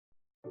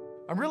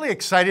I'm really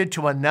excited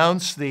to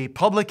announce the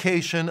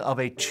publication of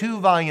a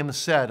 2-volume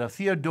set of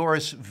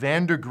Theodorus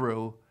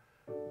VanderGroe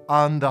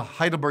on the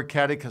Heidelberg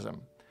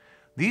Catechism.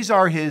 These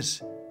are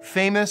his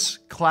famous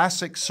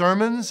classic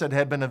sermons that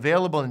have been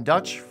available in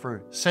Dutch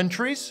for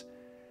centuries,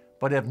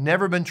 but have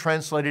never been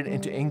translated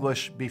into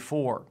English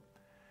before.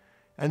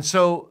 And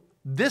so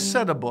this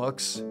set of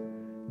books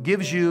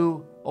gives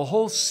you a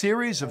whole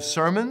series of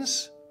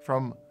sermons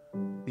from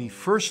the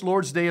first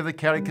Lord's Day of the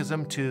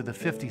Catechism to the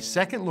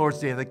 52nd Lord's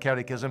Day of the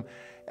Catechism.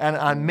 And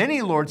on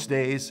many Lord's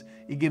Days,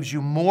 it gives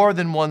you more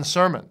than one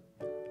sermon.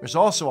 There's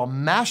also a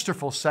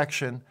masterful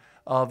section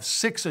of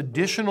 6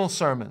 additional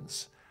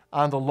sermons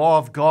on the law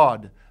of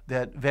God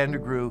that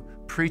VanderGroe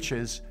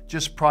preaches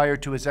just prior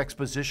to his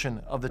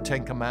exposition of the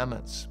 10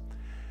 Commandments.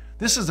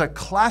 This is a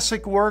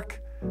classic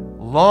work,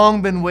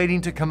 long been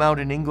waiting to come out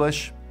in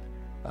English.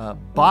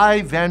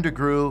 By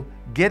VanderGroe,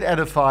 get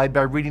edified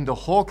by reading the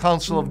whole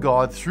counsel of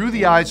God through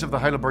the eyes of the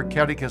Heidelberg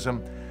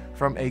Catechism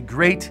from a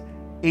great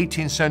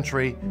 18th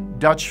century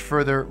Dutch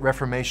Further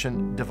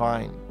Reformation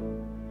divine.